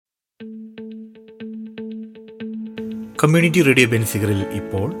Community radio ബെൻസിഗറിൽ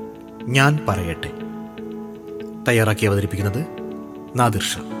ഇപ്പോൾ ഞാൻ പറയട്ടെ. തയ്യാറാക്കി അവതരിപ്പിക്കുന്നത് നാദിർ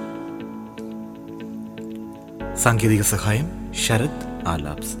ഷാ. സാങ്കേതിക സഹായം ശരത്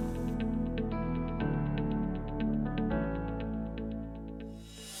ആലാബ്സ്.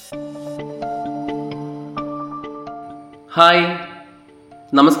 ഹായ്,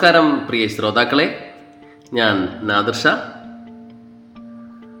 നമസ്കാരം പ്രിയ ശ്രോതാക്കളെ. ഞാൻ നാദിർ ഷാ.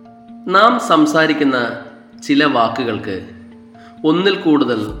 നാം സംസാരിക്കുന്ന ചില വാക്കുകൾക്ക് ഒന്നിൽ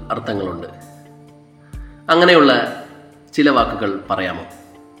കൂടുതൽ അർത്ഥങ്ങളുണ്ട്. അങ്ങനെയുള്ള ചില വാക്കുകൾ പറയാമോ?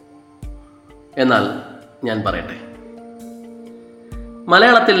 എന്നാൽ ഞാൻ പറയട്ടെ.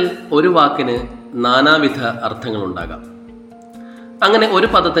 മലയാളത്തിൽ ഒരു വാക്കിന് നാനാവിധ അർത്ഥങ്ങളുണ്ടാകാം. അങ്ങനെ ഒരു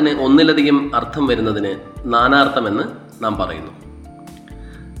പദത്തിന് ഒന്നിലധികം അർത്ഥം വരുന്നതിന് നാനാർത്ഥമെന്ന് നാം പറയുന്നു.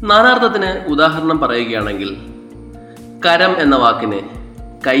 നാനാർത്ഥത്തിന് ഉദാഹരണം പറയുകയാണെങ്കിൽ, കരം എന്ന വാക്കിന്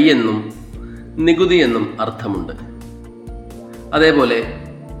കൈയെന്നും നികുതി എന്നും അർത്ഥമുണ്ട്. അതേപോലെ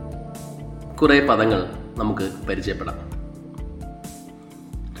കുറേ പദങ്ങൾ നമുക്ക് പരിചയപ്പെടാം.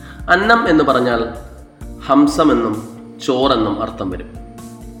 അന്നം എന്ന് പറഞ്ഞാൽ ഹംസമെന്നും ചോറെന്നും അർത്ഥം വരും.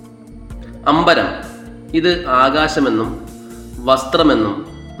 അമ്പരം, ഇത് ആകാശമെന്നും വസ്ത്രമെന്നും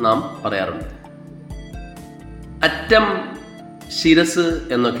നാം പറയാറുണ്ട്. അറ്റം, ശിരസ്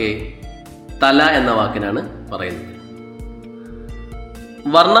എന്നൊക്കെ തല എന്ന വാക്കിനാണ് പറയുന്നത്.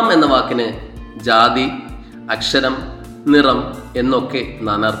 വർണ്ണം എന്ന വാക്കിന് ജാതി, അക്ഷരം, നിറം എന്നൊക്കെ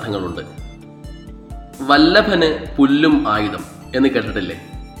നാനാർത്ഥങ്ങളുണ്ട്. വല്ലഭന് പുല്ലും ആയുധം എന്ന് കേട്ടിട്ടില്ലേ?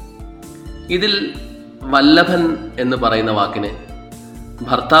 ഇതിൽ വല്ലഭൻ എന്ന് പറയുന്ന വാക്കിന്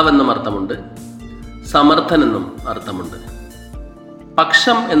ഭർത്താവെന്നും അർത്ഥമുണ്ട്, സമർത്ഥനെന്നും അർത്ഥമുണ്ട്.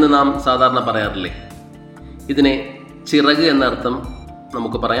 പക്ഷം എന്ന് നാം സാധാരണ പറയാറില്ലേ? ഇതിനെ ചിറക് എന്ന അർത്ഥം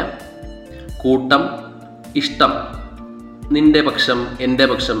നമുക്ക് പറയാം. കൂട്ടം, ഇഷ്ടം, നിന്റെ പക്ഷം, എൻ്റെ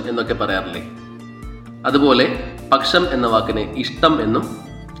പക്ഷം എന്നൊക്കെ പറയാറില്ലേ? അതുപോലെ പക്ഷം എന്ന വാക്കിന് ഇഷ്ടം എന്നും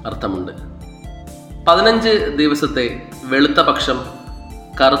അർത്ഥമുണ്ട്. 15 ദിവസത്തെ വെളുത്ത പക്ഷം,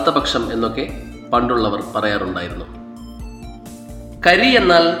 കറുത്ത പക്ഷം എന്നൊക്കെ പണ്ടുള്ളവർ പറയാറുണ്ടായിരുന്നു. കരി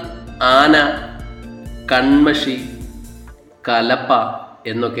എന്നാൽ ആന, കൺമഷി, കലപ്പ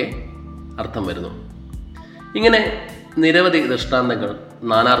എന്നൊക്കെ അർത്ഥം വരുന്നു. ഇങ്ങനെ നിരവധി ദൃഷ്ടാന്തങ്ങൾ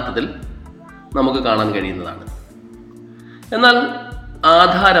നാനാർത്ഥത്തിൽ നമുക്ക് കാണാൻ കഴിയുന്നതാണ്. എന്നാൽ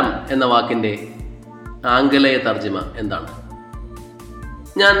ആധാരം എന്ന വാക്കിൻ്റെ ആംഗലേയ തർജ്ജിമ എന്താണ്?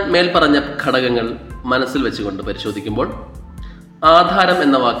 ഞാൻ മേൽപ്പറഞ്ഞ ഘടകങ്ങൾ മനസ്സിൽ വെച്ചുകൊണ്ട് പരിശോധിക്കുമ്പോൾ ആധാരം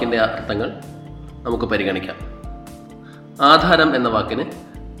എന്ന വാക്കിൻ്റെ അർത്ഥങ്ങൾ നമുക്ക് പരിഗണിക്കാം. ആധാരം എന്ന വാക്കിന്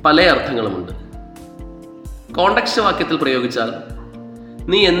പല അർത്ഥങ്ങളുമുണ്ട്. കോണ്ടക്സ്റ്റ് വാക്യത്തിൽ പ്രയോഗിച്ചാൽ,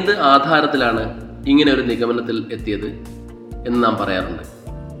 നീ എന്ത് ആധാരത്തിലാണ് ഇങ്ങനെ ഒരു നിഗമനത്തിൽ എത്തിയത് എന്ന് നാം പറയാറുണ്ട്.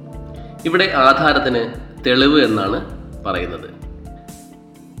 ഇവിടെ ആധാരത്തിന് തെളിവ് എന്നാണ് പറയുന്നത്.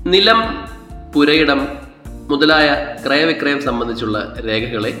 നിലം, പുരയിടം മുതലായ ക്രയവിക്രയം സംബന്ധിച്ചുള്ള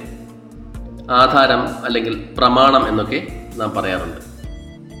രേഖകളെ ആധാരം അല്ലെങ്കിൽ പ്രമാണം എന്നൊക്കെ നാം പറയാറുണ്ട്.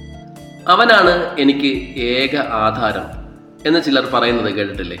 അവനാണ് എനിക്ക് ഏക ആധാരം എന്ന് ചിലർ പറയുന്നത്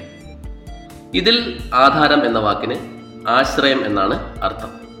കേട്ടിട്ടില്ലേ? ഇതിൽ ആധാരം എന്ന വാക്കിന് ആശ്രയം എന്നാണ്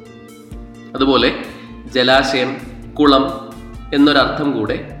അർത്ഥം. അതുപോലെ ജലാശയം, കുളം എന്നൊരർത്ഥം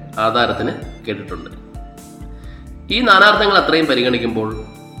കൂടെ ആധാരത്തിന് കേട്ടിട്ടുണ്ട്. ഈ നാനാർത്ഥങ്ങൾ അത്രയും പരിഗണിക്കുമ്പോൾ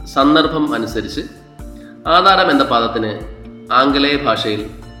സന്ദർഭം അനുസരിച്ച് ആധാരം എന്ന പദത്തിന് ആംഗലേയ ഭാഷയിൽ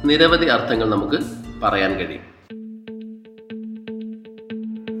നിരവധി അർത്ഥങ്ങൾ നമുക്ക് പറയാൻ കഴിയും.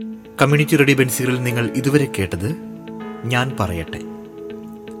 കമ്മ്യൂണിറ്റി റേഡിയോ ബെൻസിഗറിൽ നിങ്ങൾ ഇതുവരെ കേട്ടത് ഞാൻ പറയട്ടെ.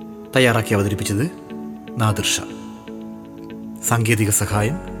 തയ്യാറാക്കി അവതരിപ്പിച്ചത് നാദിർ ഷാ. സാങ്കേതിക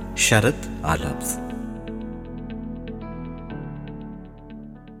സഹായം ശരത് ആലാബ്സ്.